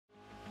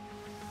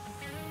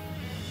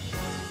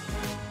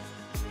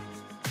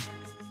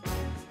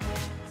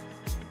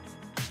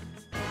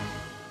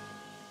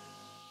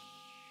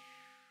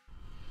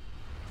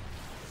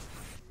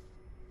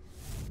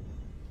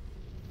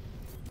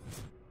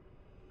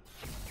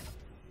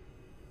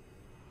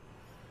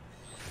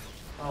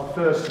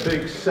first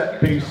big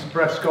set-piece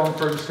press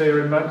conference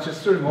here in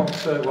Manchester in what,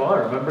 well, I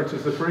remember it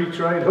as the Free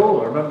Trade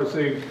Hall. I remember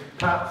seeing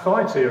Pat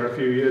fight here a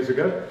few years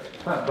ago.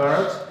 Pat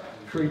Barrett,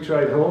 Free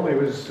Trade Hall. He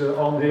was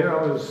on here.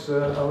 I was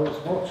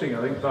watching,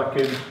 I think, back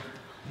in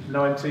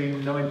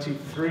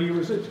 1993,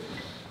 was it?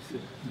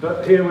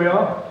 But here we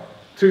are,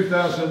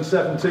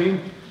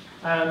 2017,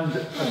 and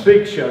a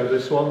big show,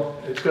 this one.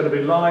 It's going to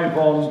be live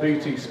on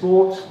BT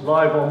Sport,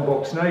 live on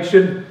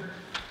BoxNation,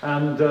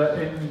 and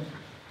in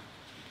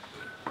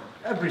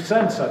every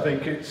sense, I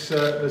think it's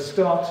the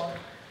start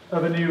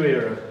of a new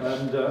era,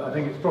 and I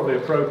think it's probably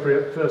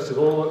appropriate, first of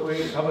all, that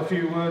we have a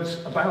few words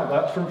about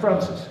that from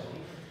Francis.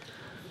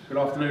 Good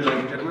afternoon,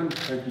 ladies and gentlemen.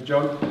 Thank you,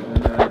 John,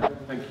 and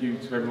thank you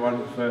to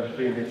everyone for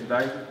being here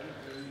today,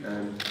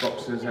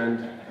 boxers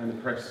and the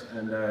press,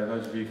 and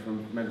those of you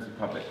from members of the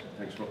public.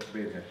 Thanks a lot for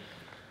being here.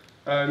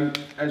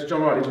 As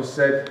John rightly just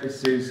said,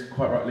 this is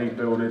quite rightly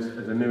billed as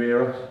a new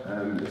era.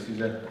 This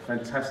is a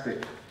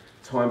fantastic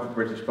time for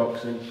British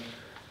boxing.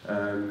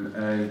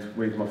 And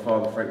with my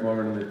father Frank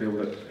Warren and the deal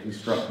that he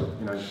struck,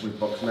 with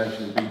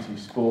BoxNation and BT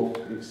Sport,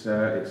 it's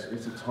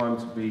a time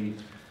to be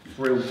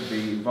thrilled to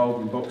be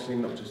involved in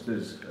boxing, not just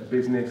as a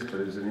business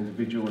but as an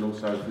individual, and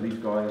also for these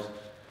guys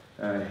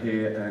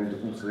here and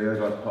also the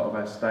other part of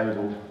our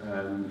stable.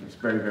 It's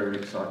very, very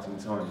exciting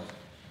times.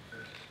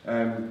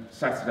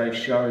 Saturday's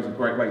show is a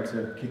great way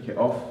to kick it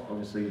off.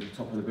 Obviously,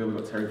 top of the bill, we've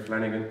got Terry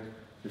Flanagan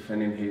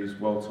defending his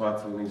world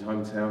title in his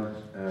hometown,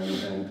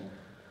 and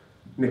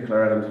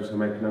Nicola Adams also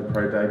making a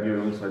pro debut,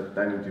 and also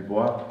Daniel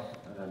Dubois,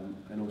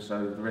 and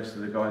also the rest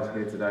of the guys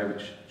here today,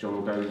 which John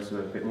will go into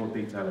a bit more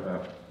detail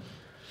about.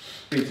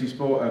 BT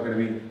Sport are going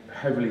to be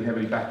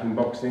heavily backing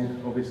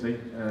boxing, obviously,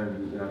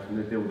 from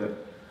the deal that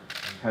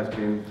has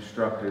been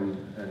struck, and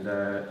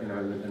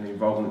the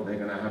involvement they're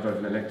going to have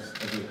over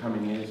the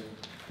coming years.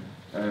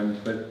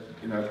 But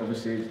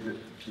obviously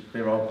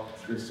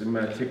there's some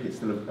tickets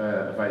still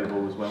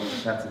available as well on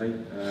Saturday,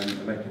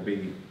 and they can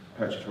be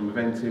purchased from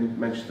Eventim,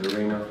 Manchester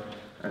Arena,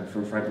 and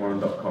from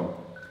frankwarren.com.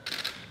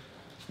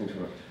 Thanks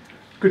very much.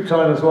 Good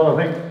time as well,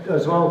 I think,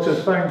 as well to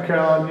thank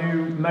our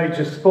new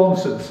major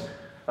sponsors.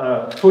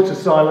 Foot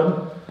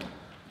Asylum,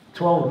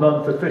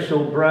 12-month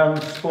official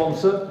brand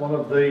sponsor, one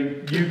of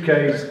the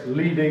UK's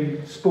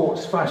leading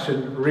sports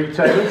fashion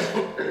retailers.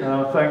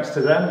 Thanks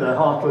to them, they're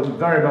heartland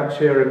very much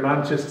here in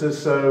Manchester,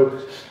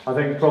 so I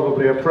think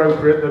probably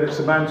appropriate that it's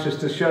a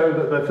Manchester show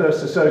that they're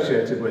first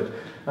associated with.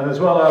 And as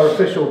well, our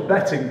official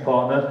betting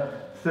partner,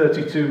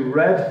 32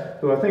 Red,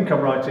 who I think I'm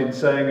right in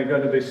saying are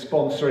going to be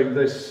sponsoring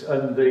this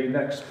and the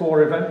next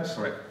 4 events.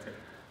 Correct.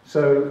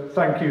 So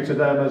thank you to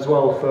them as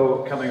well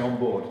for coming on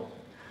board.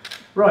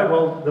 Right,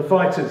 well, the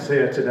fighters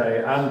here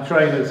today, and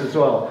trainers as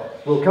well.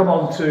 We'll come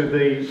on to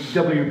the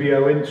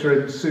WBO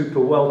interim super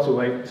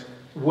welterweight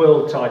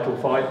world title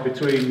fight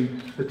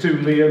between the two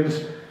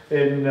Liams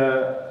in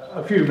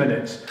a few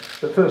minutes.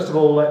 But first of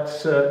all,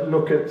 let's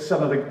look at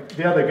some of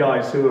the other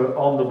guys who are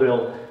on the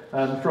bill.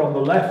 And from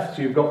the left,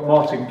 you've got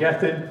Martin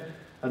Gethin,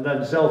 and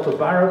then Zelfa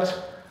Barrett,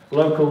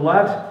 local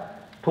lad,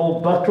 Paul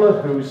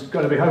Butler, who's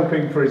going to be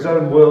hoping for his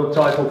own world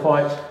title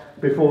fight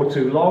before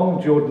too long,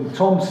 Jordan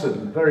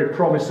Thompson, very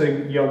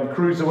promising young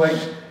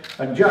cruiserweight,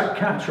 and Jack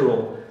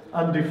Catterall,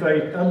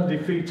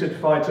 undefeated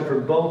fighter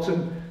from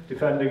Bolton,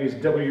 defending his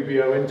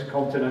WBO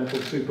Intercontinental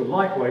Super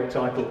Lightweight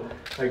title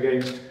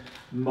against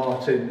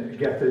Martin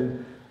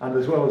Gethin, and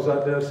as well as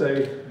that, dare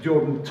say,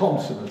 Jordan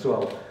Thompson as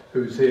well,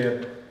 who's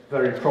here,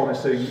 very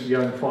promising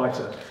young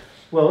fighter.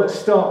 Well, let's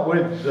start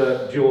with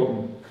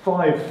Jordan.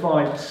 5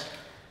 fights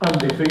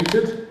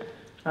undefeated,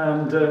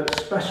 and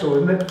special,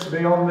 isn't it, to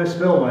be on this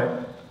bill, mate?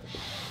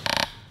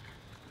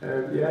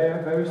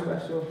 Yeah, very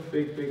special,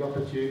 big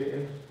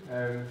opportunity.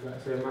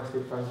 Let's say a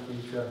massive thank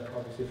you to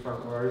obviously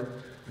Frank Warren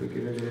for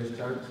giving me this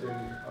chance,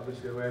 and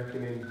obviously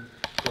working in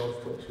close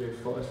touch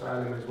with Foot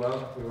Asylum as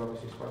well. We're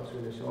obviously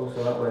sponsoring the show,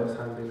 so that works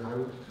hand in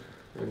hand.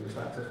 And just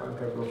like to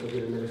thank everyone for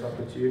giving me this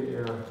opportunity,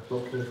 and I'm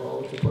looking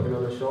forward to putting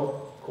on a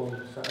show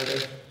come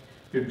Saturday.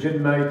 You're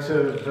gym mate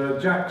of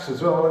Jack's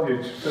as well, aren't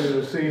you? So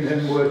you've seen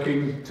him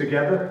working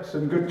together.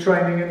 Some good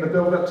training in the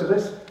build-up to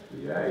this?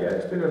 Yeah,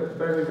 it's been a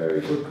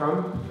very good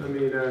camp. I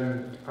mean,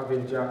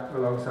 having Jack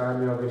alongside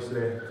me,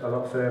 obviously a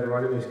lot further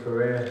on in his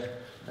career,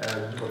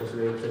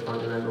 obviously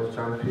Intercontinental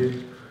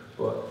champion,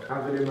 but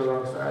having him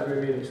alongside me,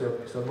 I mean,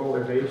 it's a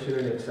motivation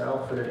in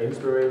itself and an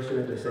inspiration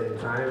at the same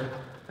time.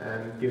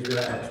 Gives me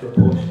that extra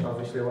push,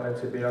 obviously wanting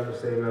to be on the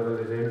same level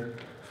as him,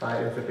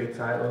 fighting for big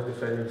titles,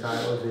 defending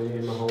titles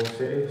in my home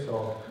city,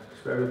 so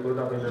it's very good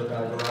having those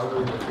guys around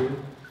me in the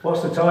team.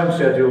 What's the time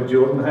schedule,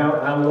 Jordan?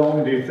 How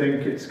long do you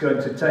think it's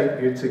going to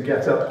take you to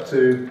get up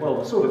to, well,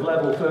 the sort of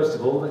level, first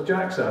of all, that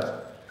Jack's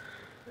at?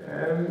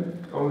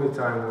 Only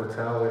time will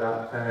tell with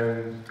that.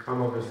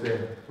 I'm obviously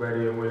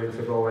ready and willing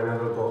to go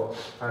whenever, but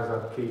as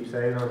I keep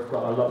saying, I've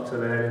got a lot to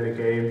learn in the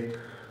game.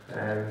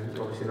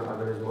 Obviously not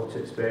having as much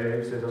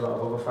experience as a lot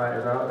of other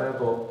fighters out there,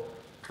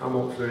 but I'm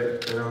up for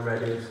it and I'm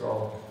ready,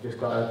 so just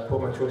got to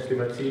put my trust in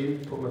my team,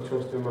 put my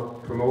trust in my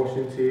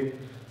promotion team,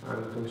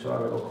 and I'm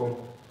sure it will come.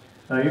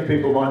 Now, you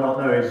people might not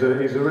know,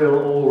 he's a real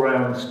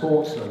all-round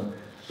sportsman.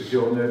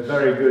 Jordan, a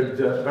very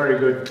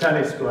good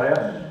tennis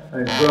player,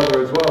 and his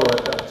brother as well,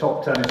 a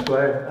top tennis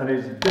player, and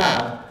his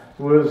dad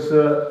was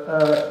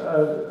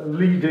a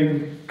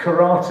leading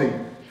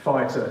karate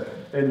fighter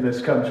in this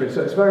country.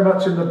 So it's very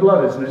much in the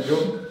blood, isn't it,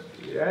 Jordan?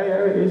 Yeah,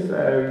 it is.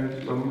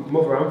 My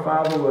mother and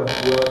father were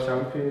world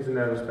champions in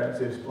their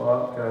respective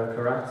sport,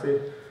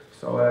 karate.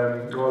 So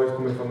always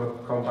coming from a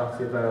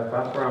combative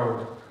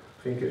background,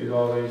 I think it was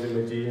always in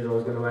my genes. I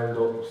was going to end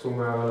up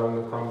somewhere along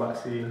the combat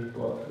scene.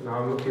 But now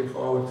I'm looking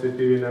forward to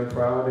doing them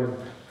proud and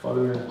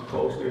following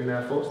closely in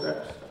their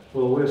footsteps.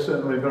 Well, we're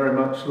certainly very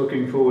much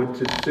looking forward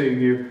to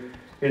seeing you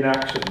in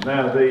action.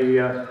 Now,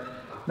 the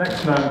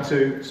next man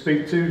to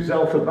speak to,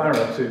 Zelfa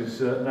Barrett, who's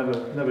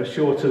never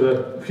short of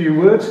a few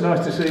words.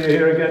 Nice to see you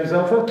here again,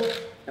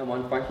 Zelfa. Yeah,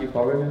 man, thank you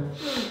for having me.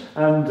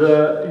 And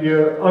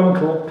your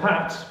uncle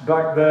Pat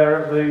back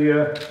there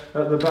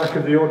at the back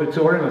of the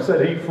auditorium. I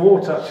said he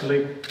fought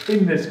actually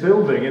in this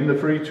building in the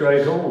Free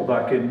Trade Hall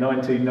back in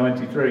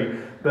 1993.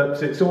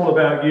 But it's all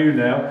about you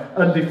now,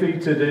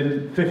 undefeated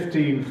in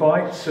 15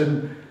 fights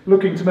and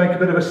looking to make a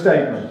bit of a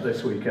statement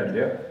this weekend,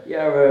 yeah?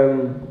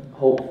 Yeah,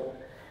 hope.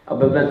 I've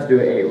been meant to do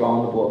it 8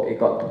 rounds, but it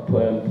got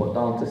put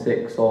down to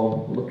 6.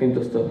 So I'm looking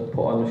just to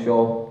put on a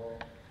show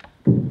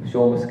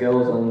my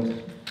skills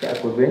and get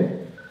a good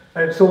win.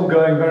 It's all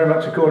going very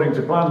much according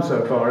to plan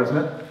so far, isn't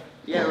it?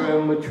 Yeah,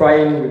 we're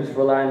trying. We're just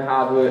relying on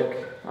hard work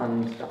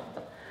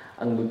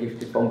and we're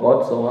gifted from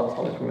God. So that's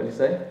all I can really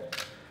say.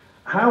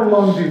 How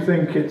long do you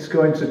think it's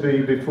going to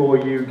be before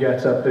you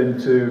get up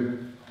into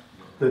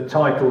the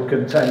title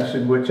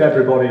contention, which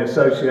everybody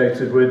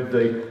associated with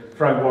the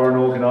Frank Warren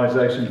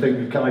organisation think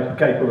you're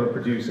capable of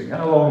producing?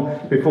 How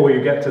long before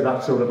you get to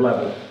that sort of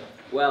level?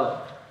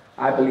 Well,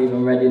 I believe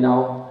I'm ready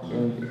now.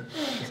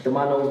 It's the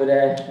man over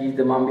there. He's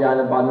the man behind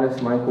the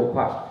badness, Michael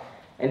Pat.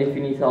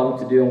 Anything he tells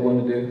me to do, I'm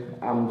going to do.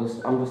 I'm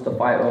just a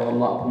fighter. I'm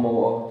not a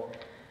promoter.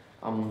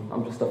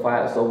 I'm just a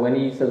fighter. So when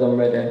he says I'm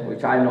ready,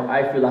 which I know,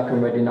 I feel like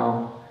I'm ready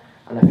now,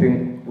 and I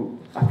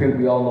think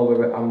we all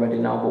know I'm ready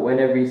now. But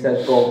whenever he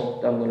says go,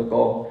 then I'm going to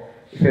go.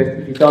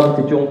 If he tells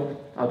me to jump,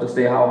 I'll just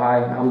say how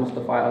high. I'm just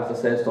a fighter, as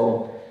I said.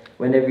 So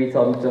whenever he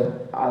tells me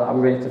to,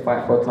 I'm ready to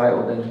fight for a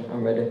title. Then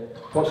I'm ready.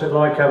 What's it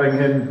like having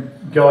him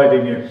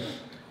guiding you?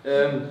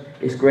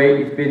 It's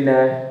great. He's been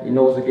there. He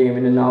knows the game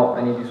in and out,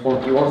 and he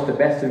wants the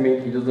best of me.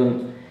 He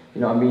doesn't,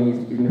 you know what I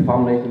mean. He's my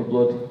family, he's my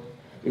blood.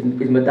 He's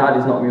my dad.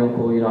 He's not my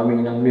uncle. You know what I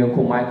mean. And my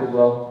uncle Mike as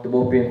well. They're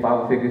both being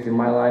father figures in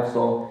my life.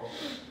 So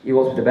he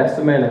wants the best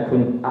of me, and I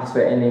couldn't ask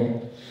for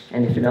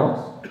anything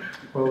else.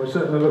 Well, we're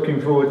certainly looking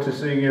forward to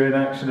seeing you in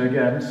action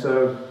again.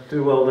 So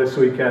do well this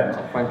weekend.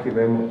 Oh, thank you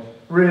very much.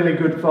 Really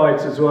good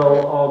fight as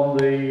well on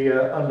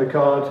the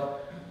undercard.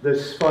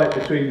 This fight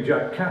between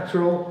Jack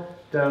Catterall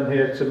down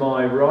here to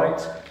my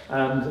right,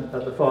 and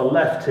at the far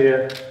left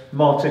here,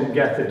 Martin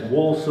Gethin,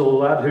 Walsall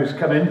lad who's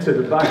come into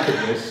the back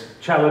of this,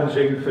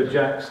 challenging for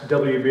Jack's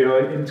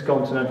WBO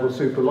Intercontinental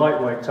Super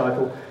Lightweight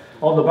title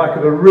on the back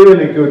of a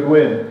really good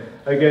win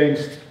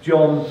against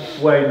John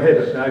Wayne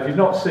Hibbert. Now, if you've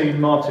not seen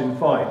Martin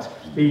fight,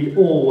 he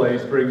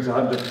always brings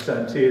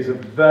 100%. He is a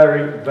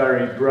very,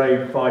 very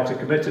brave fighter,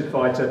 committed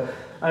fighter,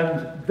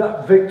 and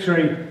that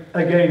victory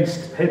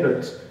against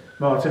Hibbert,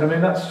 Martin, I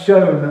mean, that's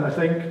shown, I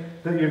think,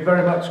 that you've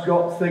very much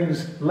got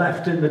things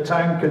left in the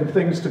tank and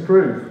things to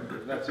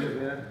prove. That's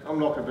it, yeah. I'm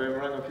like a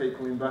boomerang, I keep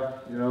coming back,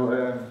 you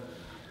know.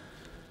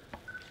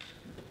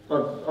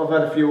 I've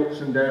had a few ups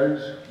and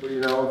downs, but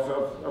you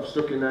know, I've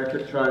stuck in there,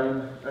 kept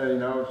training, you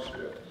know,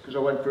 because I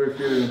went through a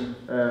few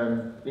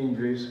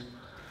injuries,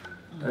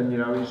 and you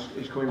know,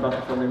 he's coming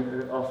back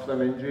from off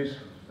them injuries,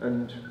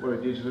 and what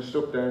it is I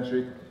stuck down, so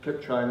he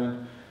kept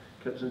training,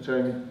 kept on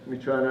telling me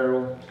trainer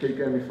will keep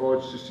getting me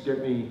forwards just to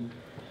get me,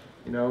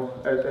 you know,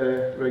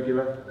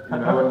 regular, you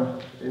know,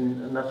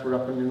 and that's what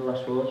happened in the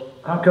last fours.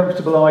 How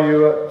comfortable are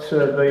you at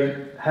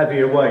the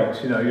heavier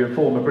weight? You know, you're a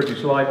former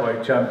British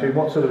lightweight champion.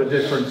 What sort of a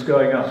difference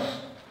going up?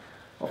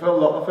 I feel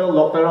a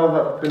lot better.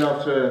 I've been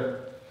able to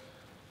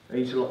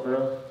eat a lot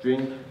better,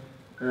 drink.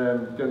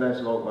 Going down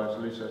to lightweight,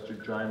 at least I had to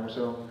drain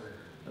myself,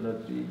 and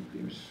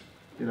it was,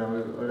 you know,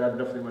 I had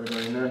nothing when I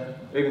got in there.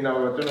 Even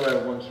though I don't know how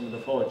I won some of the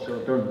fights, so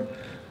I've done,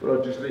 but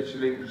I just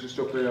literally was just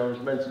up there. I was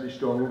mentally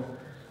strong.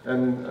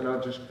 And I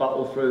just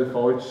battled through the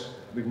fights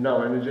with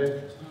no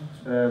energy,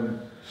 and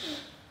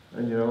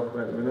you know,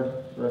 went winner.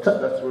 That's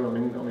what I'm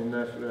in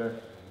there for.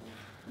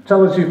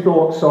 Tell us your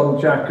thoughts on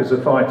Jack as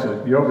a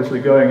fighter. You're obviously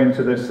going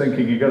into this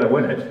thinking you're going to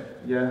win it.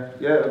 Yeah,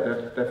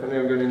 definitely.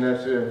 I'm going in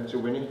there to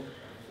win it.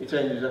 He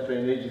changes after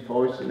an easy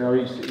fight. You know,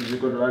 he's a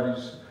good lad.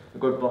 He's a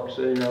good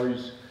boxer. You know,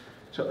 he's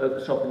at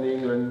the top in the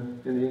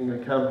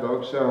England camp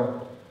dog.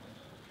 So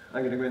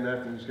I'm going to go in there.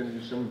 I think it's going to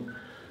be some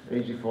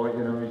easy fight.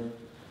 You know.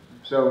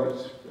 So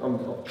I'm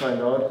trying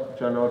hard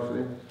for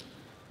him.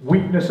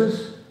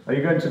 Weaknesses? Are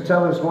you going to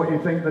tell us what you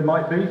think there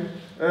might be?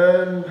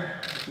 No,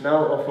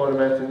 I'll find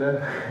them out in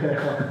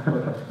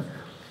there.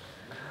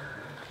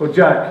 Well,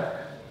 Jack,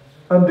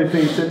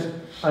 undefeated,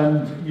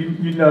 And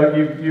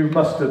you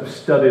must have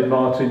studied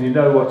Martin. You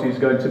know what he's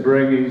going to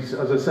bring. He's,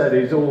 as I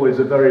said, he's always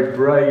a very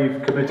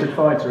brave, committed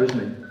fighter, isn't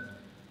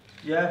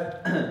he?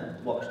 Yeah,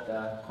 watched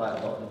quite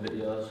a lot of the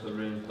videos.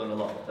 Haroon's done a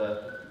lot of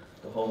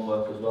the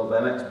homework as well.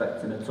 But I'm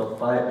expecting a tough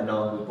fight. I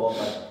know we both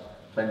had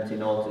plenty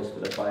notice for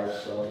the fight,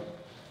 so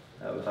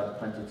we've had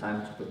plenty of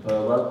time to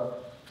prepare well.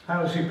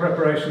 How's your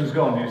preparations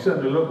gone? You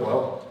certainly look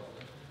well.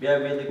 Yeah,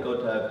 really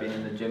good. I've been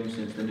in the gym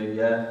since the new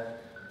year,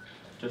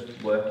 just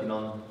working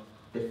on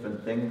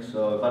different things.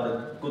 So I've had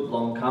a good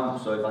long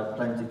camp, so I've had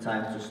plenty of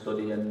time to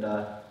study and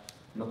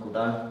knuckle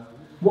down.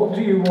 What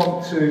do you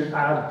want to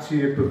add to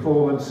your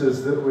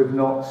performances that we've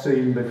not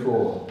seen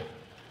before?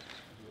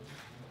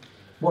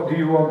 What do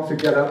you want to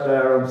get up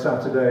there on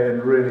Saturday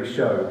and really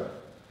show?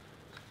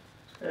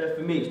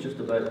 For me, it's just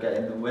about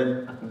getting the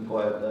win. I can go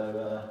out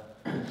there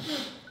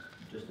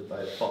just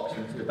about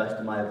boxing to the best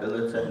of my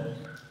ability.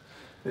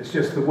 It's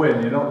just the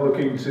win. You're not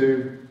looking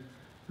to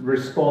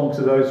respond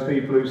to those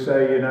people who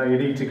say, you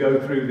need to go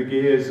through the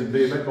gears and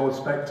be a bit more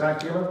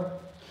spectacular?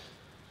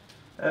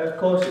 Of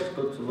course, it's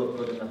good to look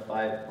good in a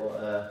fight, but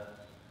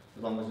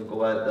as long as I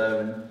go out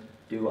there and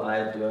do what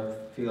I do,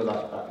 I feel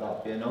like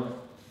that'd be enough.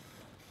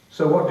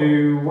 So what do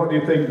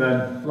you think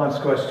then?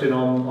 Last question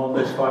on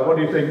this fight. What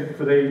do you think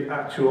for the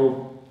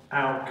actual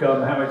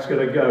outcome? How it's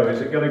going to go? Is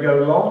it going to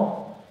go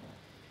long?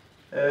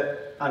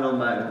 I know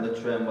Martin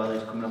will train well.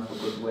 He's coming off a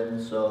good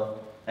win, so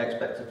I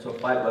expect a tough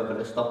fight. Whether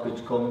the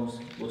stoppage comes,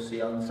 we'll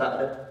see on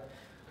Saturday.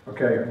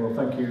 Okay, well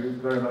thank you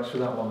very much for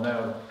that one.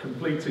 Now,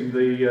 completing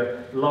the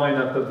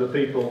lineup of the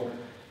people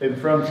in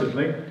front of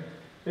me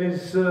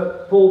is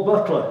Paul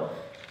Butler,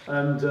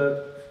 and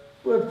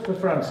word for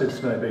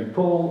Francis maybe.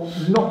 Paul,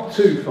 not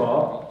too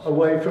far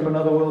away from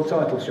another world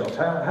title shot.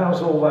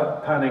 How's all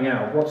that panning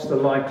out? What's the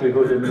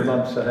likelihood in the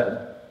months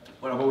ahead?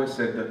 Well, I've always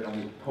said that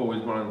Paul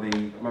is one of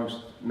the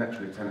most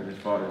naturally talented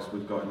fighters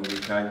we've got in the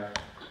UK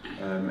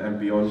and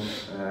beyond.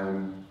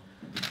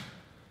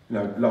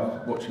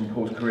 Love watching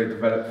Paul's career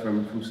develop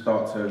from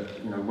start to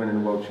winning a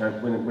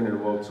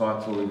world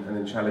title and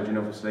then challenging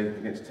obviously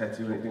against Tete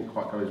when it didn't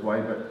quite go his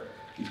way. But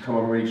he's come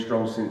on really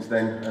strong since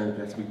then, and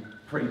we have to be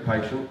pretty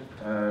patient.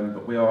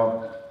 But we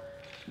are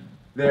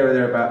there or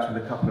thereabouts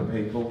with a couple of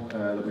people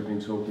that we've been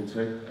talking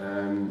to.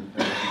 And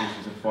this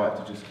is a fight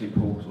to just keep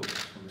Paul sort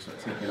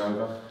of ticking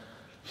over.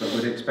 But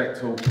we'd expect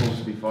Paul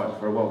to be fighting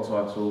for a world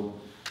title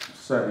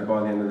certainly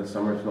by the end of the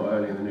summer, if not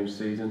early in the new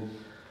season.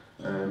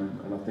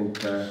 And I think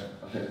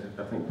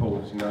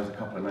Paul knows a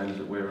couple of names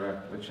that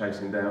we're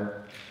chasing down,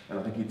 and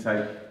I think he'd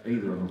take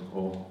either of them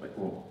or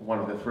one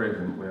of the three of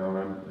them.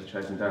 We're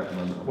chasing down at the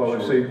moment. Well,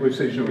 we've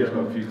seen. Sure, he's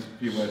got a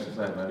few words to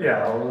say about it.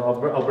 Yeah,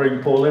 I'll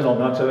bring Paul in on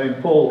that. I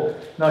mean, Paul,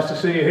 nice to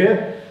see you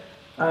here,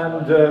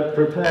 and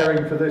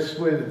preparing for this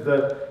with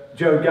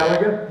Joe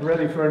Gallagher,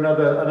 ready for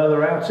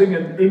another outing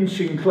and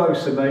inching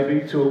closer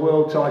maybe to a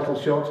world title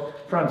shot.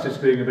 Francis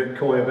being a bit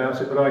coy about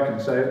it, but I can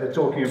say it. They're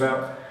talking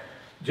about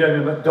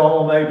Jamie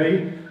McDonnell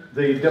maybe,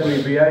 the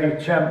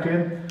WBA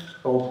champion,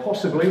 or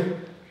possibly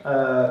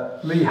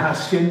Lee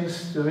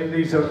Haskins. I mean,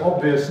 these are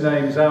obvious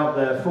names out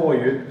there for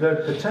you.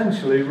 They're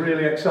potentially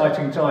really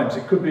exciting times.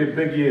 It could be a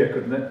big year,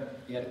 couldn't it?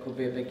 Yeah, it could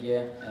be a big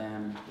year.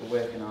 We're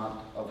working hard.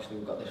 Obviously,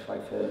 we've got this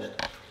fight first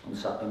on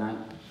Saturday night.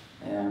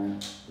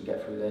 We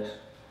get through this,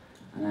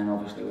 and then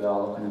obviously we are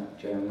looking at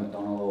Jamie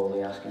McDonnell or Lee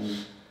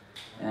Haskins.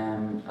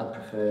 I'd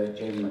prefer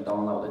Jamie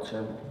McDonnell out of the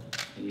two.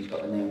 He's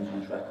got the names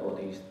on his record.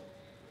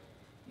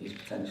 He's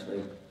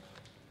potentially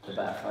the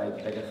better fight,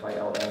 the bigger fight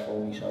out there for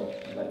me. So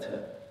I'd like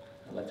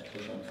to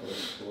push on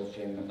towards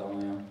Jamie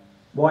McDonnell. Yeah.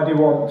 Why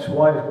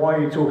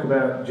are you talking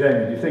about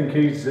Jamie? Do you think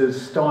he's a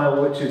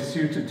style which is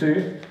suited to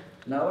you?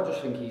 No, I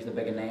just think he's the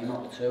bigger name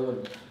out of the two,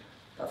 and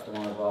that's the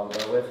one I'd rather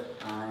go with.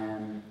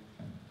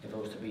 If I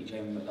was to beat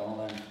Jamie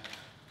McDonnell, then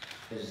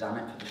there's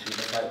Zanuck for the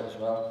super title as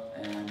well,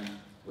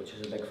 which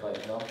is a big fight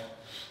as well.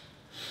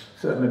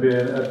 Certainly be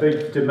a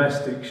big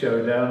domestic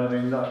showdown. I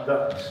mean,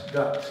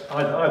 that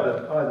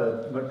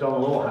either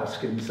McDonnell or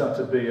Haskins, that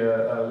would be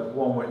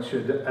one which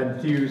should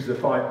enthuse the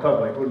fight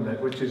public, wouldn't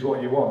it? Which is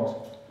what you want.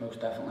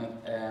 Most definitely.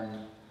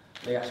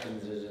 Lee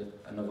Haskins is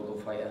another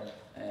good fighter.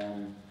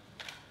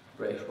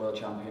 British world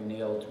champion.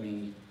 He owed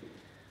me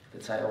the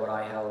title that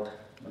I held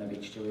when I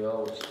beat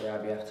Studio, which is the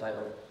IBF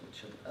title,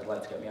 which I'd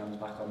like to get my hands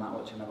back on that,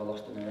 which I never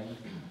lost in the ring.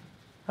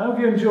 How have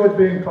you enjoyed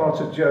being part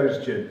of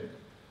Joe's gym?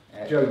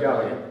 Joe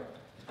Gallagher.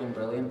 It's been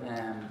brilliant.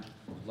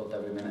 Loved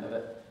every minute of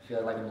it. I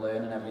feel like I'm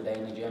learning every day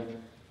in the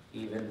gym,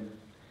 even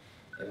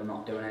if I'm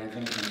not doing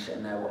anything. I'm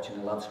sitting there watching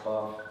the lads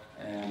spar.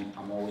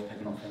 I'm always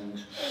picking up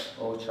things,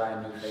 always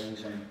trying new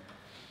things, and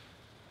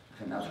I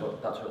think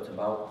that's what it's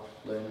about.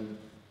 Learning.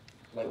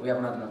 Like, we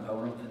haven't had an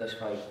opponent for this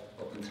fight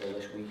up until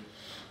this week,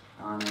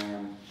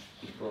 and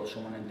he's brought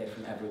someone in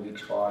different every week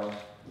sparring.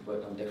 We've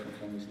worked on different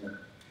things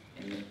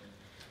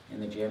in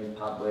the gym,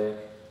 pad work,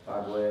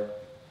 bag work.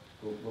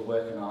 We're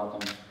working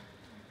hard, and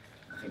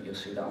I think you'll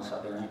see that on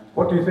Saturday night.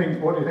 What do you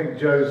think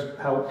Joe's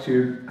helped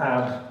you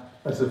add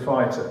as a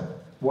fighter?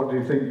 What do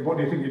you think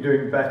you're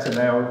doing better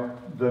now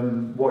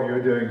than what you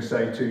were doing,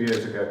 say, 2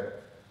 years ago?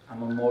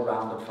 I'm a more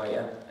rounded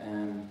fighter.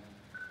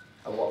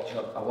 I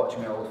watch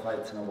my old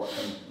fights and I watch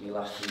my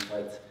last 2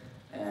 fights.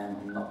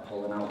 I'm not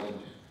pulling out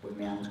with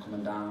my hands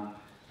coming down.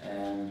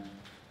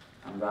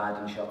 I'm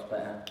riding shots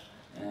better.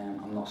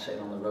 I'm not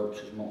sitting on the ropes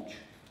as much.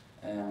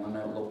 I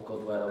know it looked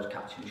good where I was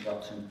catching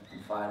shots and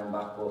firing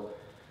back, but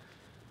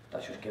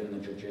that's just giving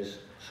the judges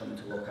something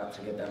to look at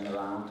to get them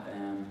around.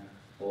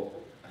 But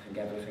I think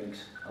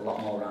everything's a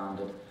lot more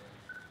rounded.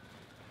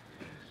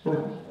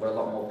 We're a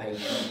lot more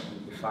patient.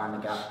 We find the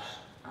gaps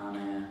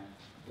and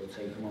we'll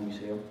take them when we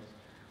see them.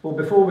 Well,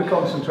 before we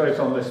concentrate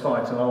on this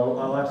fight, and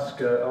I'll ask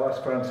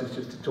Francis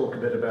just to talk a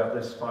bit about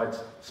this fight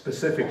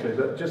specifically,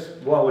 but just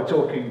while we're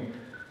talking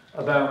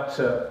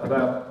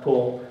about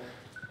Paul,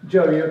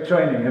 Joe, you're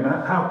training him.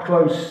 How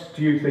close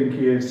do you think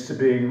he is to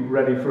being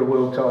ready for a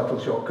world title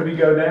shot? Could he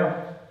go now?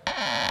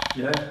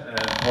 Yeah,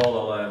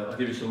 Paul, I'll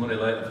give you some money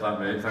later for that,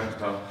 mate. Thanks,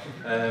 pal.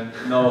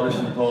 No,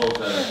 listen,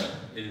 Paul's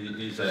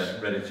he's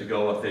ready to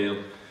go. I feel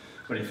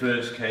when he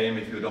first came,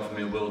 if you would offer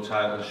me a world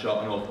title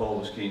shot, I know Paul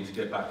was keen to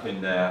get back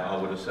in there, I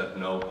would have said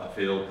no. I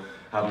feel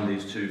having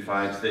these 2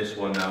 fights, this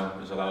one now,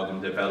 has allowed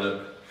him to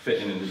develop,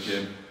 fit in the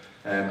gym,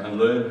 and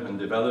learn and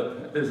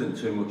develop. There isn't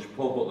too much.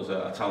 Paul Butler's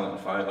a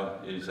talented fighter.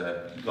 He's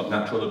got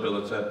natural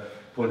ability,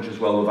 punches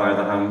well with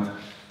either hand,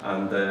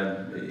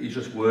 and he's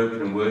just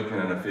working and working,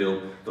 and I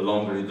feel the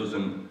longer he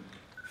doesn't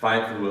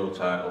fight for the world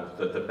title,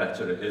 the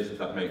better it is, if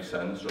that makes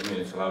sense. I mean,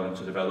 it's allowed him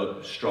to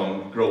develop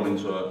strong, grow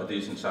into a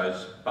decent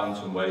sized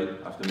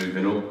bantamweight after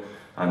moving up.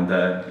 And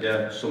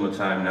yeah,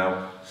 summertime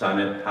now,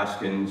 Sanet,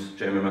 Haskins,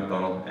 Jamie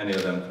McDonald, any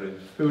of them 3.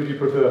 Who would you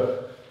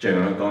prefer?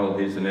 Jamie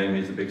McDonald, he's the name,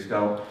 he's the big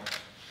scout.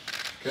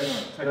 Okay,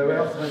 take a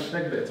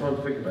bit of time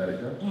to think about it,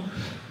 John.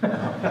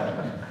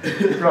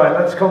 Right,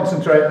 let's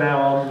concentrate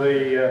now on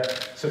the,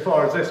 so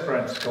far as this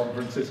press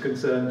conference is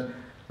concerned,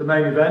 the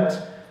main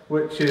event,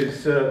 which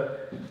is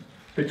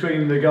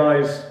between the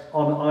guys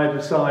on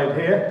either side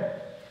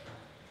here.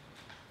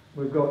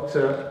 We've got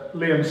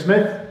Liam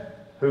Smith,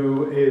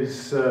 who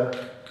is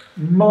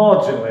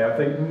marginally, I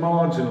think,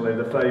 marginally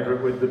the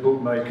favourite with the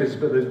bookmakers,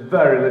 but there's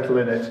very little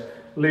in it.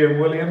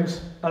 Liam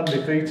Williams,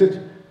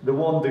 undefeated. The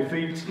one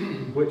defeat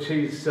which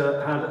he's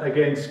had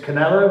against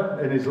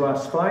Canelo in his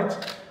last fight.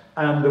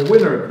 And the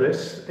winner of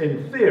this,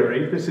 in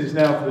theory, this is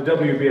now for the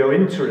WBO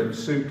interim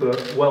super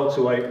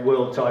welterweight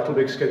world title,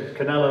 because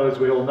Canelo, as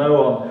we all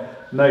know, on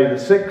May the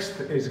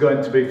 6th is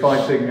going to be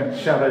fighting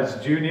Chavez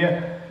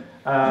Jr.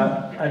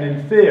 And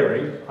in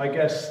theory, I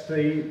guess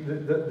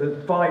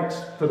the fight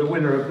for the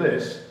winner of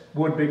this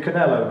would be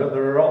Canelo, but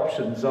there are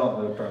options,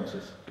 aren't there,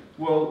 Francis?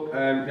 Well,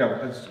 yeah,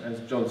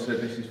 as John said,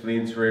 this is for the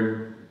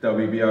interim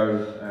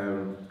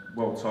WBO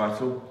world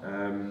title.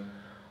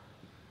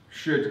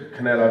 Should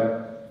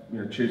Canelo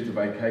choose to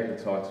vacate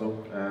the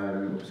title,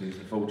 obviously he's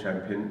the full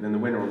champion, then the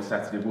winner on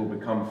Saturday will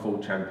become full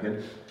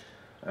champion.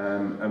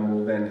 And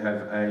will then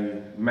have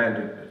a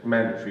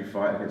mandatory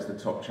fight against the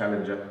top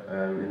challenger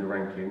in the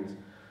rankings,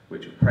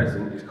 which at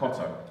present is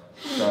Cotto.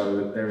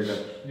 So there is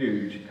a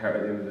huge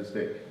carrot at the end of the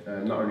stick,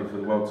 not only for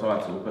the world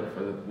title, but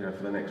for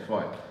for the next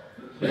fight.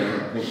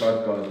 I think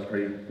both guys are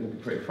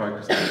pretty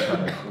focused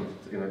on it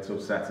until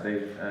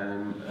Saturday,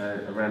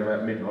 around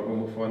about midnight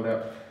when we'll find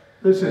out.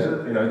 This is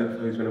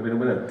who's going to be the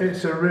winner.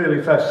 It's a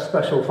really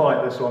special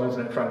fight, this one,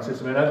 isn't it, Francis?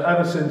 I mean,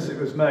 ever since it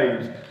was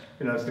made,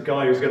 as the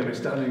guy who's going to be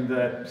standing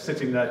there,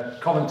 sitting there,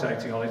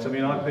 commentating on it. I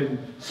mean, I've been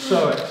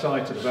so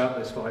excited about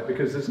this fight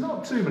because there's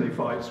not too many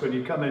fights when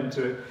you come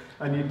into it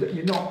and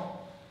you've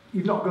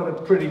not got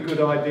a pretty good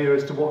idea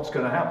as to what's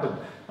going to happen.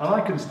 And I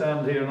can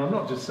stand here, and I'm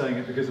not just saying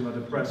it because I'm at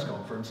a press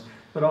conference,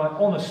 but I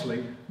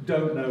honestly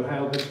don't know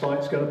how this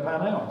fight's going to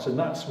pan out, and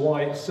that's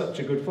why it's such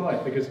a good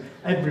fight, because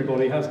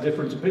everybody has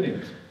different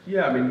opinions.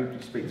 Yeah, I mean,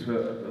 you speak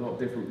to a lot of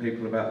different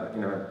people about,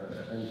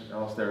 and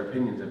ask their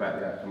opinions about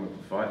the outcome of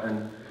the fight,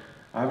 and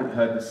I haven't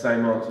heard the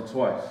same answer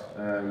twice.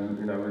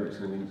 Whether it's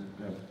going to be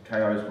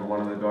KOs from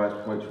one of the guys,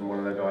 points from one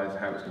of the guys,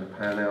 how it's going to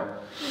pan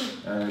out.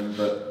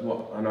 But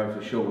what I know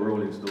for sure, we're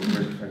all in store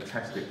for a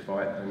fantastic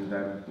fight, and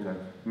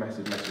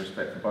massive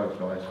respect for both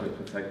guys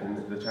for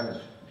taking the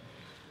challenge.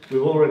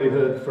 We've already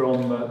heard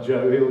from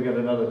Joe. He'll get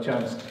another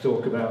chance to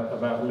talk about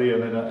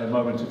Liam in a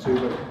moment or two.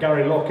 But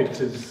Gary Lockett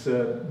has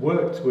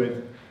worked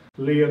with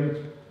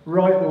Liam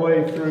right the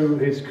way through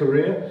his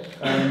career,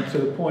 and to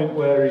the point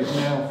where he's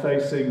now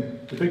facing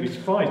the biggest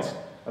fight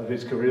of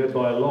his career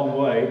by a long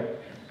way.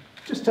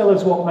 Just tell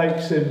us what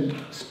makes him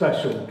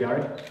special,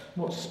 Gary.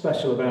 What's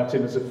special about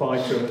him as a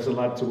fighter and as a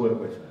lad to work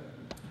with?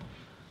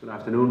 Good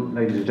afternoon,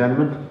 ladies and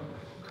gentlemen.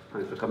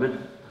 Thanks for coming.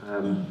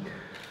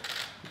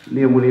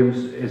 Liam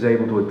Williams is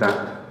able to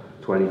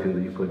adapt to anything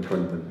that you put in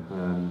front of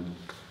him.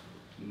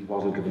 He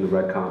wasn't given the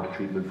red carpet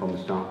treatment from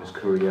the start of his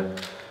career.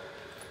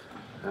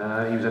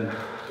 He was in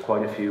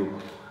quite a few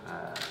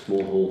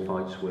small hall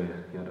fights where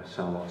he had to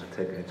sell lots of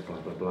tickets, blah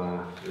blah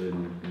blah,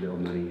 earn little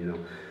money,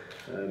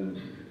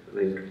 I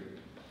think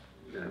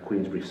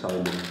Queensbury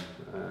signed him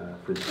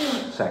for his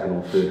second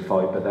or third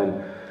fight, but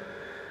then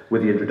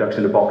with the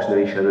introduction of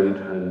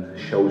BoxNation and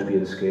shows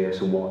being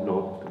scarce and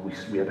whatnot,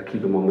 we had to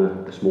keep him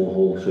on the small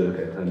hall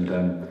circuit, and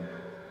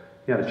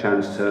he had a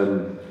chance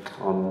to,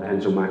 on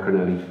Enzo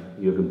Macronelli,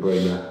 Jürgen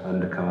Bremer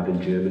undercard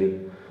in Germany,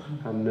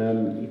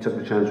 and he took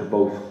the chance with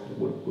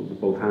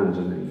both hands,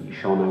 and he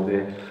shone out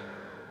there.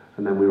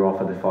 And then we were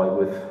offered the fight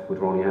with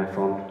Ronnie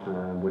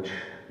Heffron, which,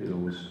 you know,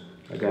 was,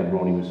 again,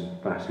 Ronnie was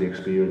vastly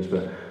experienced,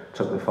 but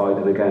took the fight,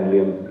 and again,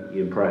 Liam, he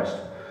impressed.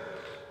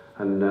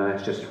 And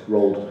it's just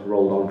rolled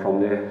on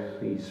from there.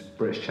 He's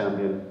British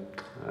champion,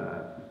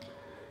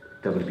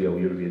 WBO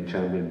European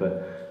champion,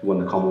 but he won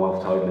the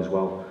Commonwealth title as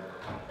well.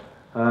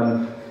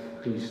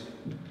 He's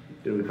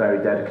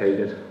very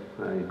dedicated,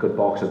 good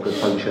boxer, good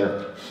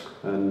puncher,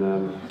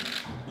 and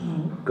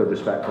good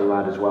respectful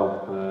lad as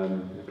well.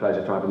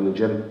 Pleasure to have him in the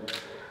gym.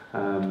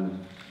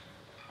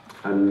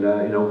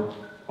 You know,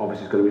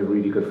 obviously it's going to be a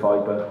really good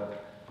fight,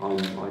 but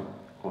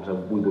obviously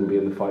we wouldn't be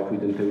in the fight if we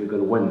didn't think we were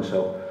going to win.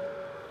 So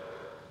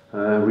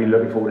really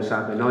looking forward to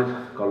Saturday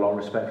night. Got a lot of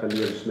respect for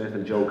Liam Smith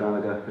and Joe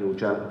Gallagher. You know,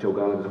 Joe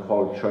Gallagher's a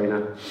quality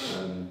trainer.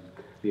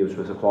 Liam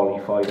Smith's a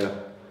quality fighter.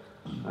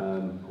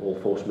 All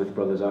four Smith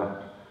brothers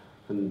are.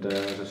 And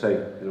as I say,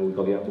 you know, we've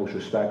got the utmost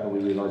respect, and we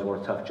realise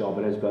what a tough job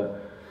it is,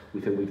 but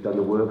we think we've done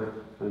the work,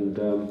 and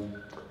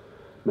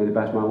may the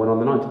best man win on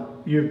the night.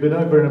 You've been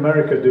over in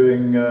America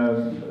doing,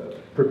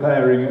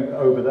 preparing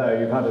over there.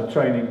 You've had a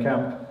training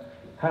camp.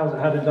 How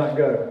did that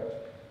go?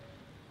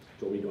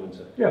 Do you want me to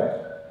answer? Yeah.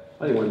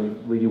 I think it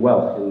went really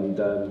well, and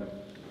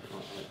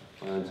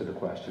I answered the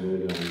question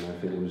earlier on. I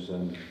think it was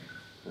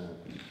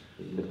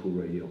Liverpool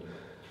Radio.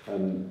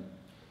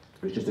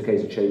 It was just a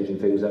case of changing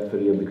things up for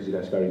Liam because he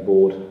gets very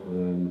bored.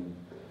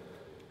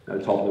 At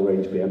the top of the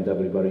range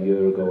BMW about a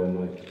year ago,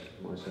 and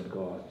I said,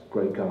 God,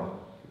 great car.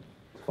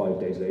 5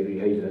 days later, he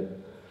hated it.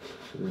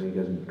 And then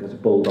he gets a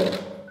bulldog.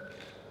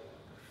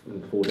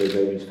 And 4 days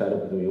later, he's fed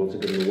up with him. He wants to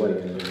give him away.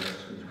 And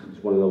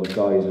he's one of those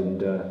guys,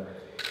 and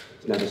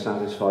he's never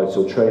satisfied.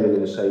 So training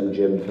in the same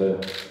gym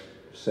for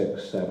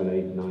 6, 7,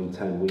 8, 9,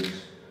 10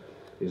 weeks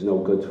is no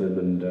good to him.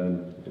 And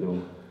you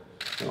know,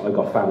 I've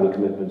got family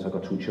commitments. I've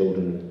got 2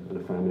 children and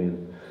a family,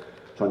 and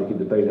trying to keep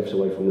the bailiffs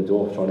away from the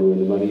door, trying to earn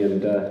the money,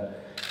 and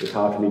it's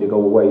hard for me to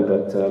go away,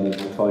 but I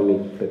finally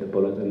bit the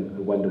bullet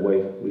and went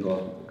away. We got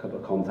a couple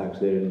of contacts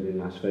there in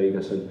Las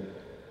Vegas, and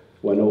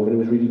went over, and it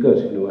was really good.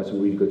 You know, had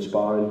some really good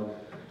sparring,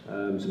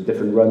 some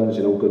different runs,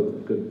 you know,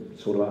 good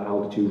sort of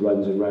altitude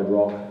runs in Red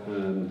Rock,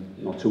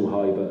 not too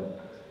high,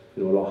 but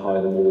you know, a lot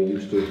higher than what we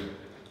used to.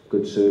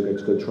 Good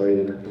circuits, good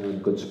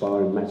training, good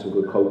sparring, met some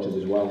good coaches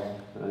as well,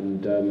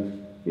 and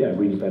yeah,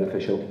 really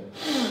beneficial.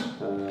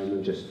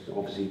 And just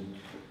obviously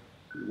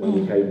when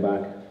we came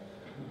back,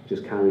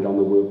 just carried on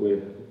the work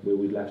where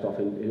we left off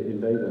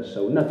in Vegas.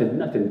 So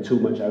nothing too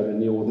much out in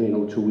the ordinary, you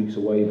know, 2 weeks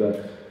away,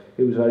 but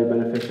it was very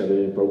beneficial, and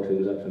it broke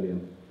things up for me.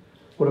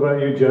 What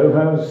about you, Joe?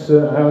 How's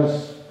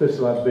this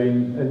lad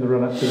been in the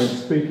run-up to it?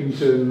 Speaking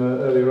to him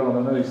earlier on,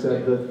 I know he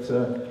said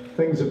that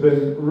things have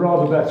been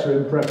rather better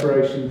in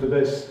preparation for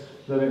this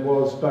than it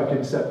was back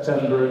in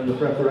September in the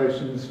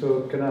preparations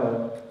for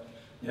Canelo.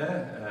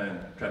 Yeah,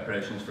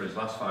 preparations for his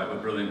last fight were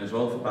brilliant as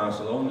well for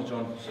Barcelona,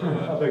 John. So,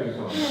 I beg your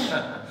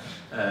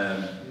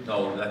pardon.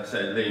 No, like I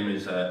said, Liam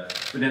is.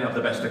 We didn't have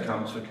the best of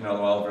camps for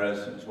Canelo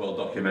Alvarez. It's well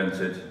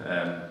documented.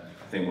 I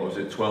think, what was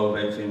it, 12,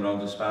 18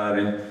 rounds of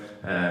sparring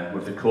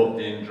with the cut,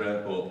 the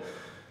injury, but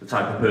the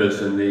type of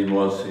person Liam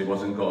was, he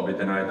wasn't going to be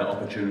denied that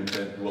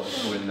opportunity. He wanted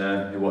to go in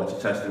there, he wanted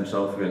to test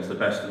himself against the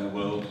best in the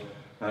world.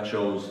 That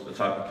shows the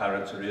type of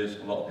character he is.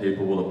 A lot of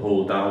people will have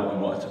pulled out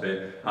and wanted to be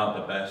at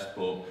the best,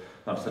 but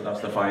that's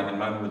the fighting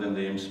man within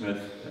Liam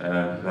Smith.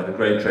 We've had a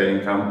great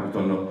training camp. We've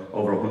done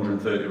over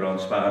 130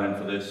 rounds sparring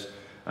for this,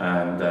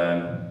 and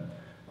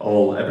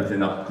everything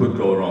that could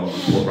go wrong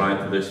was put right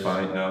for this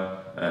fight now.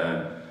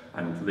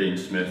 And Liam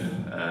Smith,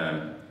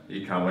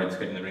 he can't wait to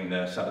get in the ring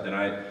there Saturday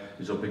night.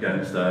 He's up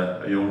against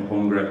a young,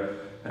 hungry,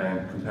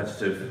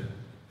 competitive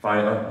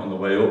fighter on the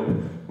way up,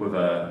 with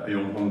a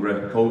young,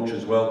 hungry coach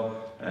as well,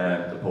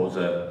 to pose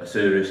a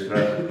serious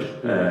threat.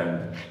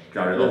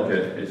 Gary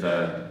Lockett is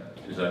a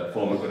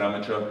former good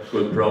amateur,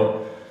 good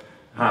pro,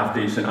 half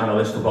decent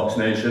analyst for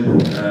BoxNation.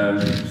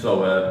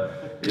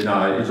 You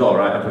know, he's all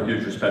right. I've got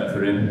huge respect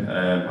for him.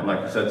 And like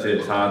I said to you,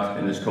 it's hard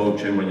in this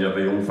coaching when you have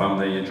a young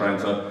family. You're trying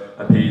to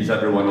appease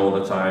everyone all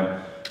the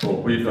time.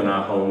 But we've done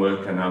our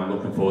homework, and I'm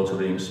looking forward to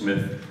Liam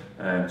Smith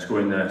to go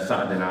in there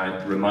Saturday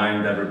night,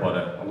 remind everybody.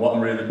 And what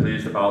I'm really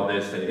pleased about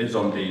this, it is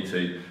on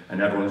DT,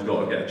 and everyone's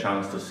got to get a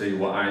chance to see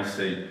what I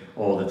see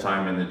all the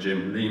time in the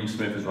gym. Liam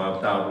Smith is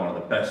without doubt one of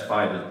the best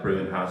fighters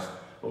Britain has.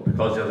 But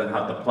because he hasn't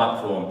had the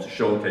platform to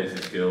showcase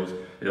his skills,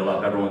 he'll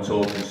have everyone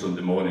talking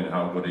Sunday morning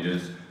how good he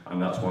is,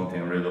 and that's one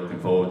thing I'm really looking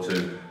forward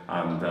to.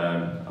 And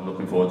I'm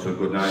looking forward to a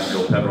good night. I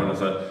hope everyone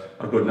has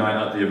a good night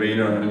at the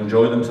arena and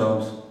enjoy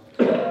themselves.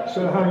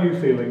 So how are you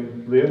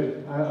feeling,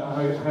 Liam?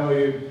 How are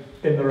you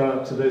in the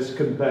run-up to this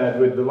compared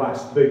with the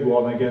last big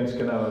one against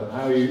Canelo?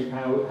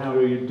 How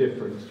are you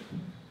different?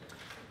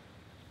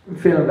 I'm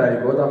feeling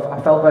very good.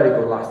 I felt very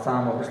good last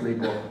time, obviously,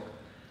 but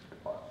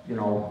you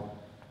know,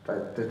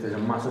 there's a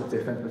massive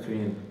difference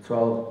between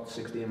 12,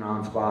 16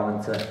 rounds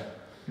sparring to,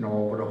 you know,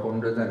 over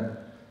 100, and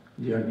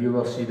you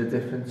will see the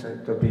difference.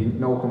 There'll be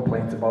no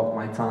complaints about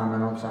my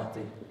timing on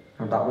Saturday.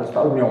 And that was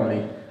my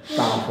only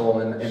downfall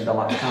in the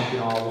last camp. You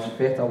know, I was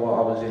fit, I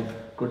was in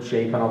good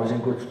shape and I was in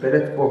good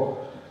spirits, but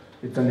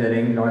it's on the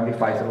ring, you know, every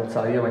fighter will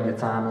tell you when your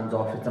timing's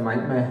off, it's a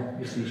nightmare.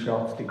 You see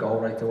shots, they go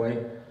right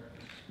away.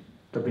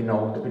 There'll be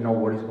no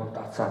worries about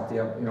that Saturday.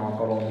 You know, I've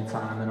got all my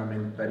time and I'm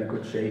in very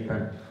good shape,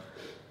 and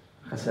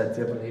like I said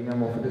to you, believe me,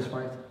 I'm up for this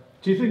fight.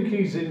 Do you think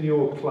he's in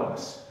your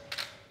class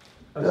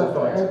as a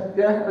fighter?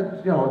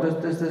 Yeah, you know,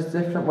 there's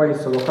different ways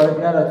to look at it.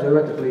 Yeah, I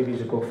do believe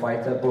he's a good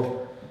fighter,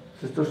 but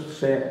there's just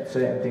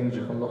certain things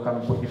you can look at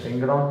and put your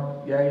finger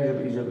on. Yeah,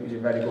 he's a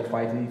very good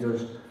fighter. He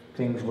does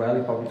things well.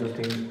 He probably does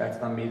things better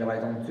than me that I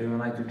don't do,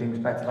 and I do things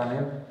better than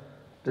him.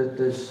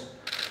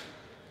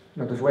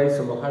 There's ways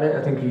to look at it.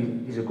 I think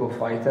he's a good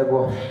fighter,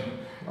 but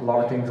a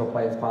lot of things will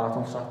play its part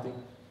on Saturday,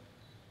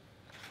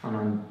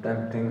 and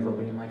them things will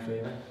be in my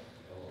favour.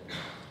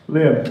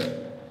 Liam,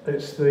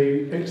 it's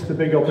the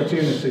big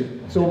opportunity.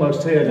 It's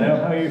almost here now.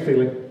 How are you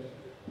feeling?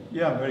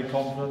 Yeah, I'm very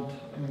confident.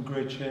 I'm in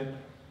great shape.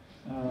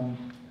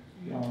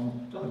 You know,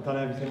 I've done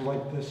everything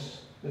right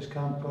this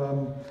camp,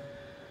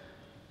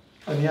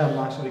 and yeah, I'm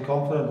massively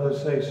confident,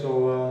 as I say.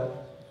 So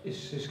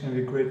it's going to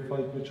be a great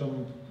fight, which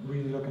I'm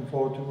really looking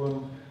forward to,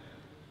 and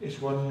it's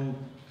one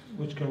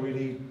which can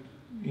really,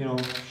 you know,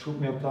 shoot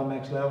me up to that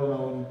next level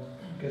now and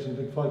get some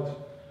big fights.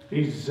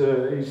 He's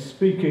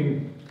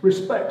speaking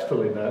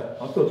respectfully there.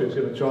 I thought he was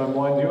going to try and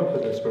wind you up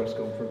at this press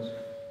conference.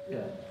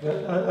 Yeah, but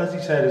as he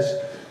said, as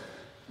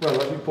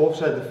we both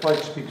said, the fight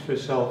speaks for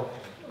itself.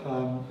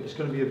 It's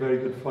going to be a very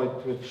good fight,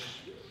 which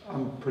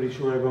I'm pretty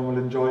sure everyone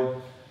will enjoy.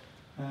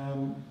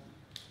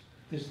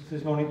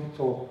 There's no need to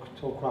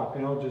talk crap,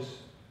 you know. Just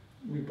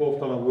we both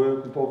done our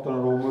work, we both done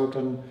our own work,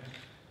 and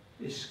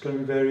it's going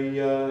to be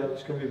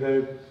a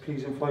very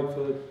pleasing fight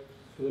for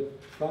the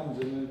fans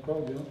and the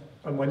crowd, you know.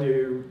 And when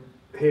you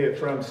hear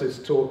Francis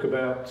talk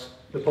about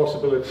the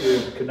possibility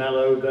of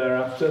Canelo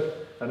thereafter,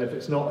 and if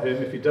it's not him,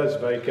 if he does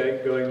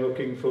vacate, going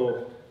looking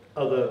for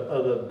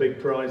other big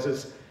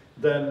prizes,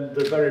 then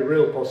the very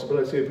real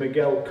possibility of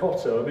Miguel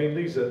Cotto. I mean,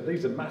 these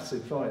are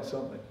massive fights,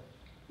 aren't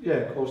they? Yeah,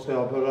 of course they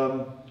are.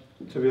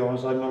 But to be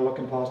honest, I'm not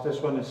looking past this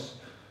one. It's,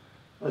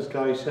 as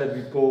Gary said,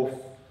 we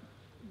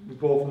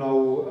both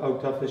know how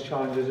tough this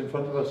challenge is in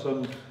front of us,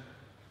 and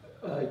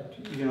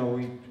you know,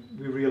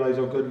 we realise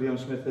how good Liam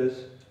Smith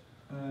is,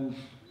 and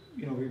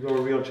you know, we've got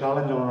a real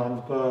challenge on our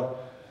hands. But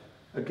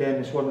again,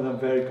 it's one that I'm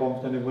very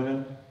confident in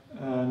winning,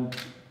 and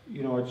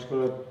you know, I just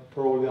got to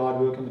put all the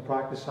hard work into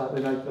practice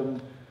Saturday night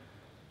and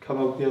come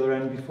out the other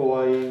end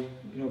before I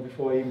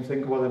even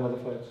think about them other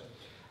fights.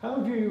 How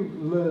have you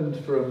learned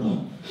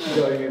from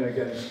going in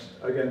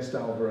against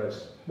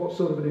Alvarez? What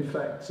sort of an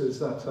effect has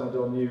that had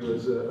on you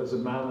as a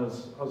man,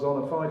 as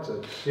on a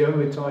fighter? The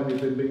only time you've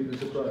been beaten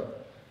as a pro?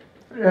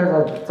 Yeah,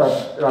 that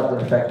had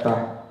the effect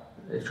that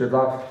it should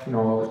have. You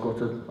know, I was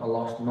gutted. I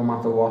lost no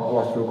matter what. I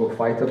lost to a good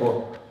fighter,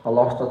 but I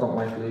lost. I don't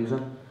like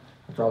losing.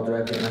 I'll do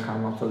everything I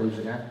can not to lose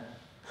again.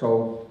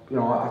 So, you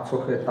know, I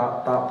took it,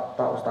 that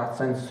was that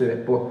sense to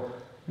it. But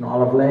you know,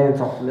 I'll have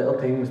learned off little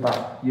things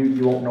that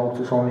you won't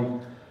notice. Only,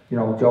 you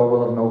know, Joe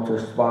will have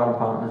noticed, sparring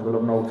partners will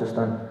have noticed,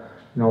 and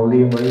you know,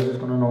 Liam Williams is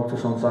going to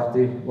notice on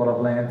Saturday what I've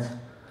learned.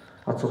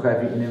 I took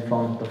everything in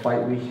from the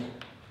fight week. You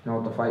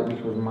know, the fight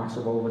week was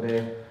massive over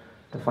there.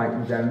 The fight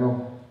in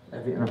general,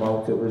 everything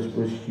about it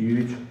was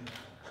huge.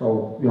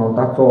 So, you know,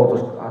 that's all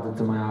just added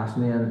to my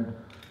arsenal, and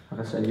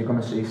like I said, you're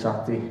going to see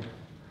Saturday. You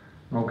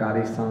know,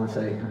 Gary's trying to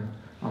say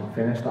I'm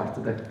finished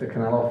after the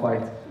Canelo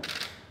fight.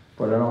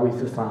 But I know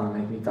he's just trying to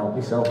make me doubt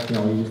myself. You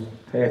know, he was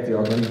 30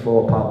 odd when he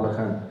fought Pavlik,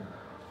 and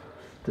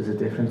there's a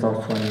difference. I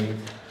was 28.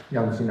 You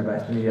haven't seen the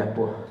best of me yet,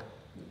 but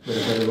with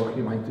a bit of luck,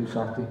 you might do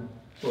Saturday.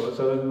 Well, that's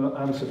an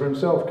answer for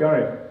himself,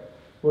 Gary.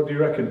 What do you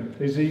reckon?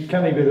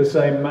 Can he be the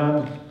same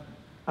man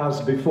as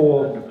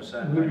before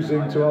 100%.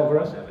 losing to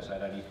Alvarez? I never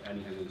said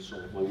anything of the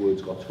sort. My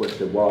words got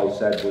twisted. What I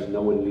said was,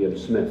 knowing Liam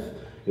Smith,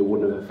 it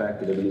wouldn't have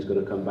affected him, and he's going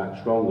to come back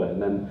stronger.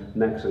 And then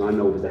next thing I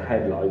know was the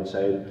headline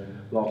saying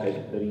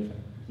Lockett, that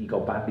he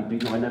got badly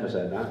beaten. I never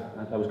said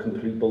that. That was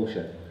complete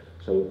bullshit.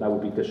 So that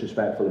would be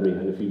disrespectful to me.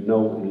 And if you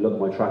know, you look at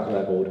my track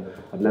record,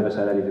 I've never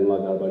said anything like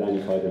that about any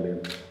fighter,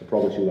 Liam. I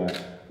promise you that.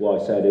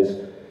 What I said is,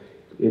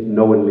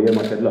 knowing Liam,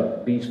 I said,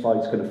 look, these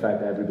fights can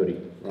affect everybody,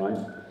 right?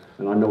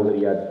 And I know that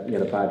he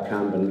had a bad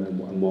camp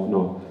and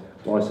whatnot.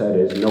 What I said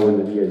is, knowing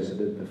that he is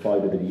the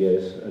fighter that he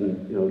is,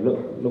 and you know,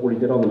 look what he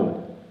did on the night.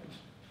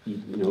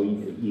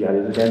 He had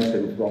it against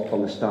him right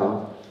from the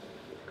start,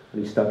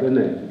 and he stuck in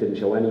there. He didn't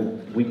show any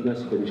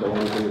weakness. He didn't show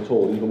anything at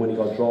all. Even when he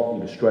got dropped,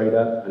 he was straight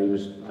up,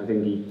 and I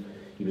think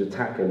he was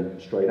attacking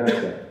straight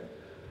after.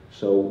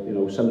 So you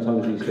know,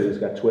 sometimes these things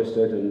get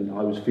twisted, and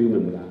I was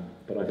fuming with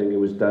that. But I think it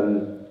was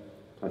done.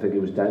 I think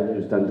it was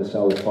done to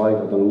sell the fight. I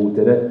don't know who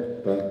did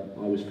it, but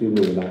I was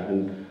fuming with that,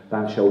 and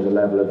that shows a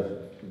level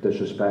of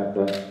disrespect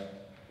that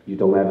you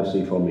don't ever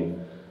see from me.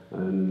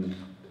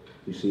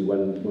 You see,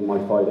 when my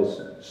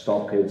fighters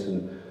stop kids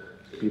and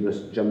people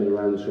are jumping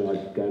around, so I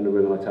get in the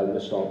ring and I tell them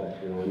to stop it.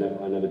 You know,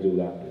 I never do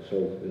that. So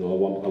you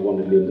know, I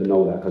wanted Liam to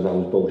know that because I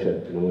was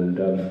bullshit. You know, and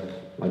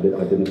I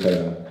didn't say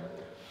that.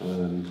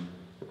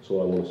 That's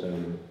all I want to say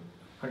on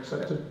that.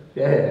 Accepted?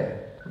 Yeah.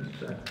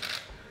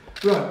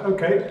 Right,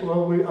 okay,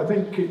 well I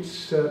think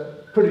it's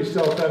pretty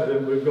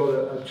self-evident we've got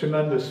a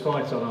tremendous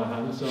fight on our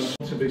hands. I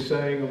want to be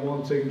saying and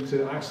wanting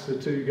to ask the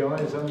two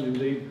guys and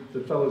indeed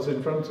the fellas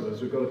in front of us,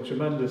 we've got a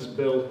tremendous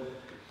bill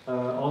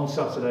on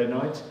Saturday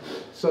night.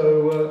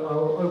 So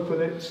I'll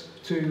open it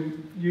to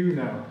you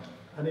now.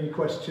 Any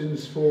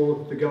questions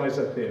for the guys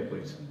up here,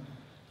 please?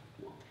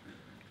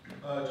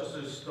 Just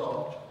to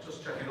start,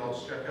 just checking on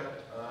Checker.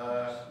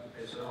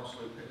 It's an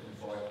absolute pick and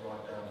fight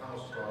right down. How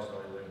surprised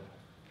are you?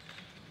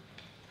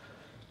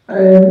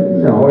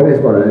 No, it is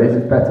what it is.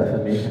 It's better for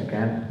me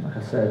again. Like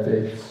I said,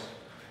 it's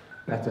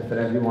better for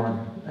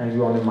everyone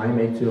in my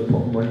mates who are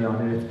putting money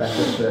on it. It's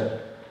better for.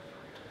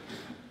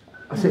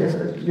 I say,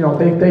 you know,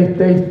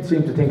 they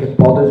seem to think it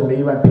bothers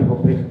me when people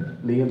pick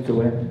Liam to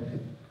win.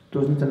 It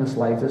doesn't in the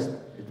slightest.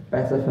 It's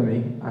better for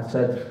me. I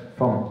said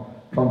from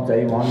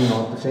day one, you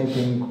know, the same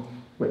thing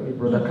with my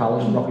brother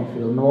Callum and Rocky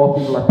Field. The more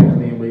people that pick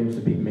Liam Williams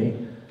to beat me,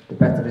 the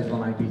better it is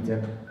when I beat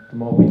him. The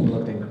more people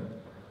I think,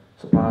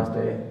 surprised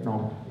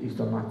no, he's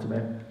done that to me.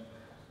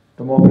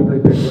 The more people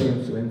who pick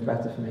Williams to win, the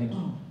better for me.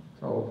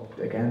 So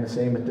again, the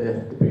same with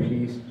the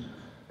bookies.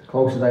 The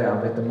closer they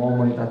have it, the more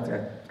money that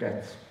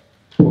gets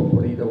put.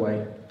 But either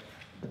way,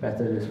 the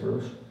better it is for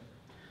us.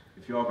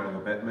 If you are going to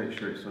have a bet, make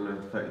sure it's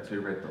on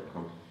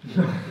 32red.com.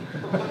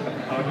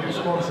 Our new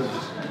sponsors.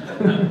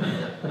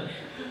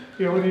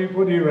 Yeah, what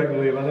do you reckon,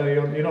 Liam? I know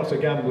you're not a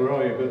gambler,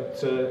 are you?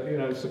 But you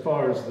know, so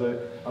far as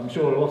I'm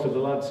sure a lot of the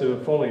lads who are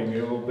following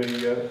you will be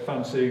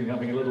fancying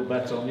having a little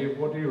bet on you.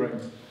 What do you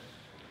reckon?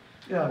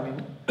 Yeah, I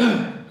mean,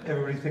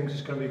 everybody thinks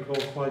it's going to be a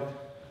close fight.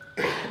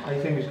 I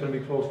think it's going to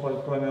be a close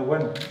fight, but I'm going to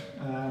win.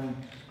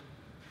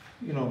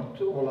 You know,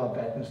 all that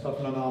bet and stuff,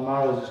 and then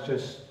Almara's is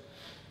just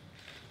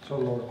a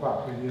load of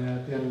crap, really. You know,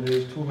 at the end of the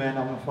day, two men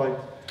having a fight.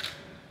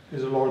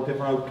 There's a lot of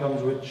different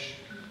outcomes which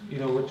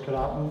could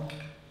happen.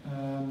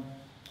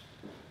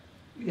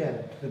 Yeah,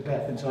 the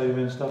betting side of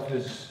it and stuff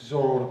is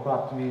all a load of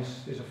crap to me.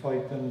 It's a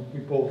fight, and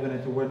we both in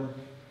it to win,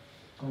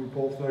 and we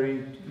both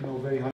very high.